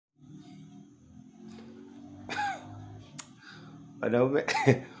wanaume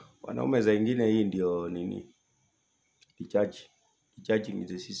wanaume za ingine hii ndio nini? Recharging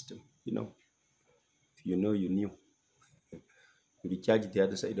the system, you know. If you know, you knew. You recharge the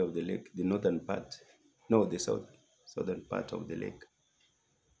other side of the lake, the northern part. No, the southern part of the lake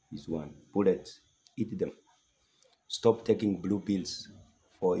is one. Bullets, eat them. Stop taking blue pills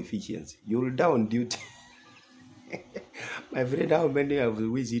for efficiency. You'll die on duty. My friend, how many have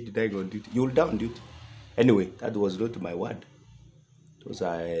we seen dying on duty? You'll die on duty. Anyway, that was not my word. Those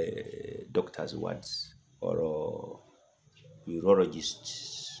are doctors' words or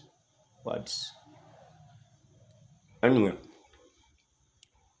urologists' words. Anyway,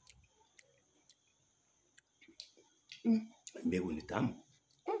 mbegu ni tamu.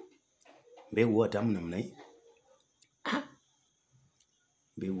 Mbegu huwa tamu namna hii.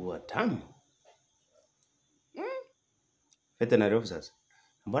 Mbegu huwa tamu. Veterinary officers,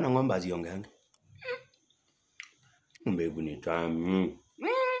 mbona ng'ombe haziongeange? Mbegu ni tamu.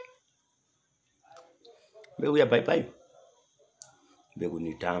 Mbegu ya paipai. Mbegu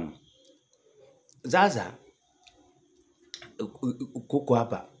ni tamu. Sasa kuko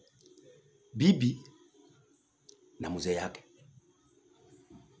hapa bibi na mzee yake.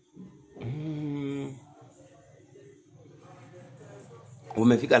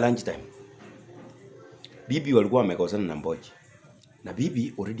 Umefika lunch time. Bibi walikuwa wamekosana na Mboji. Na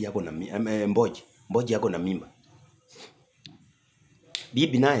bibi already yako na Mboji yako na mimba.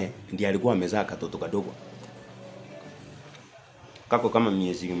 Bibi naye ndiye alikuwa amezaa katoto kadogo. Kako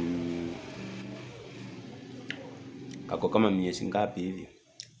kama miezi ngapi hivi?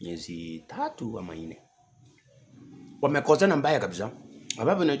 Miezi 3 ama 4. Wamekosana mbaya kabisa.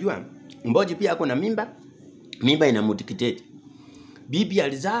 Sababu unajua Mboji pia yako na mimba. Mimba inamdictate. Bibi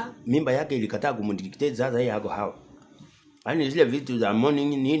alizaa, mimba yake ilikataa kumdictate, sasa yeye yako hao. Yaani zile vitu za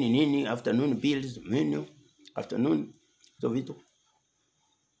morning nini, afternoon pills, afternoon so vitu.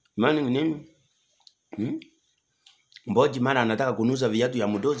 Morning nini? Mboji mara anataka kunusa viatu ya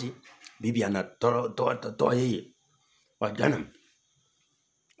mdozi, bibi anatoa yeye. Wajana.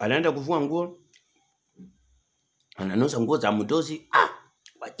 Anaenda kufua nguo. Ananusa nguo za mdozi.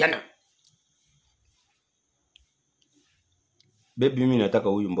 Wajana. Baby, mimi nataka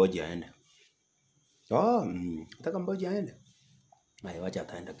huyu Mboji aende. Nataka Mboji aende. Wacha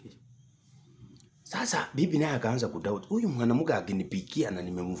ataenda kesho. Sasa bibi naye akaanza kudoubt. Huyu mwanamke akinipikia na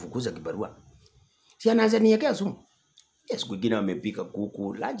nimemfukuza kibarua. Si anaanza niwekea sumu. Yes, kwingine amepika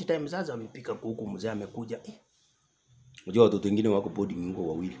kuku. Lunch time sasa amepika kuku, mzee amekuja. Unajua watoto wengine wako boarding ngo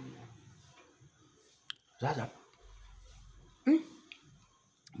wawili. Sasa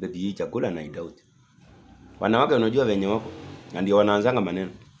baby, hii chakula na doubt. Wanawake unajua venye wako. Na ndio wanaanzanga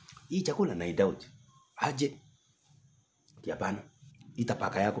maneno. Hii chakula na doubt. Aje. Hapana.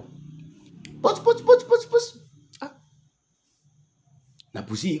 Itapaka yako. Pos. Na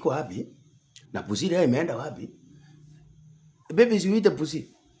pusi iko wapi? Na pusi leo imeenda wapi? Baby, siuite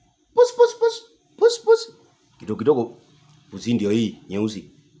pusi. Pos. Kidogo. Pusi ndio hii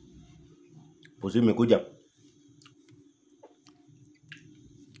nyeusi. Pusi imekuja.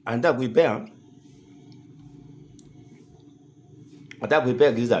 Anataka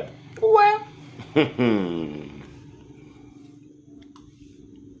kuipea gizzard.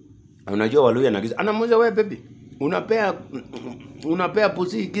 Unajua Waluya na gizzard. Anamuuliza wewe baby, unapea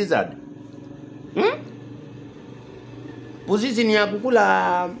pusi gizzard? Pusi ni ya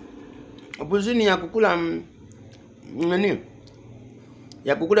kukula. Pusi ni ya kukula nini?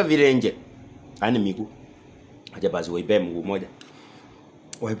 Ya kukula virenje. Yaani miguu. Acha basi waipe mguu moja.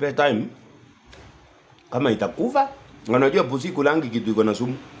 Waipe time. Kama itakufa, unajua pusi kulangi kitu iko na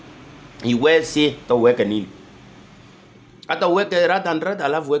sumu. Iwezi uweke nini? Hata uweke rat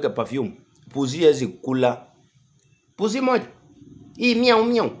alafu uweke perfume. Pusi hizi kula. Pusi moja. Hii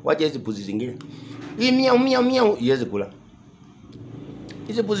miau. Wacha hizi pusi zingine. Hii miau hizi kula.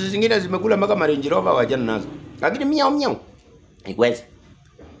 Hizi pusi zingine zimekula mpaka Range Rover wajana nazo. Lakini miau. Iwezi.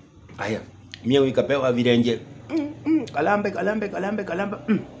 Haya. Miau ikapewa virenje. Kalambe.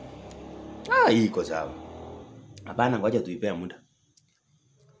 Hii iko sawa. Hapana, ngoja tuipea muda.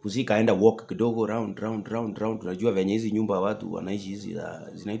 Pusi kaenda walk kidogo round. Unajua venye hizi nyumba watu wanaishi hizi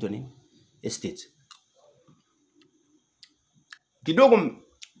zinaitwa nini? Estates. Kidogo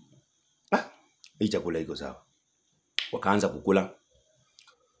hii chakula iko sawa. Wakaanza kukula.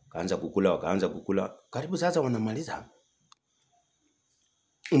 Karibu sasa wanamaliza.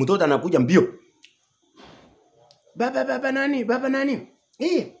 Mtoto anakuja mbio. Baba nani?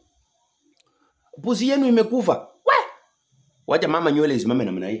 Pusi yenu imekufa. Wacha mama nywele isimame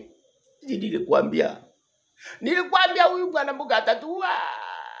namna hii. Nilikwambia huyu bwana mboga atatua.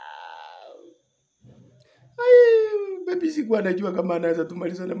 bibi sikuwa najua kama anaweza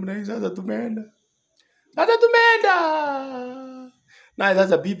tumaliza namna hii. Sasa tumeenda. Na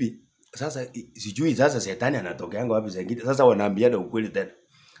sasa bibi, sasa sijui sasa shetani anatokeanga wapi zingine. Sasa wanaambiana ukweli tena.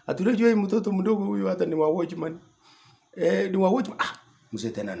 Hatunajua hii mtoto mdogo huyu hata ni wa watchman. Ni wa watchman. Mzee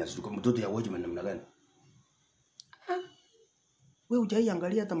tena anashtuka, mtoto ya watchman namna gani? Wewe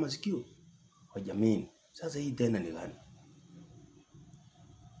hujaiangalia hata masikio. Jamani, sasa hii tena ni gani?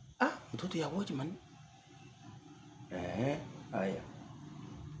 Mtoto ya watchman. Haya.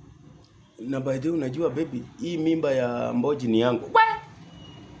 Na by the way unajua baby, hii mimba ya Mboji ni yangu.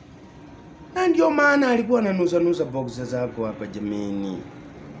 Na ndio maana alikuwa ananusa boxes zako hapa jamani.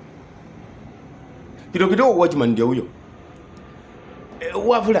 Kidogo watchman ndio huyo.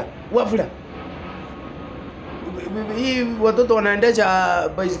 Wafula. Hii watoto wanaendesha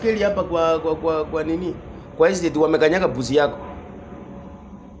baisikeli hapa kwa nini? Kwa estate wamekanyaga pusi yako.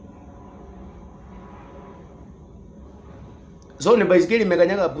 So ni baisikeli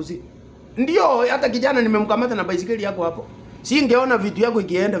imekanyaga pusi. Ndio hata kijana nimemkamata na baisikeli yako hapo. Singeona vitu yako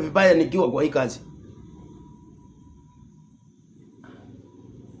ikienda vibaya nikiwa kwa hii kazi.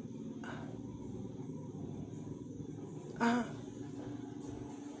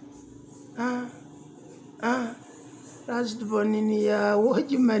 Last one ya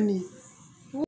watchman.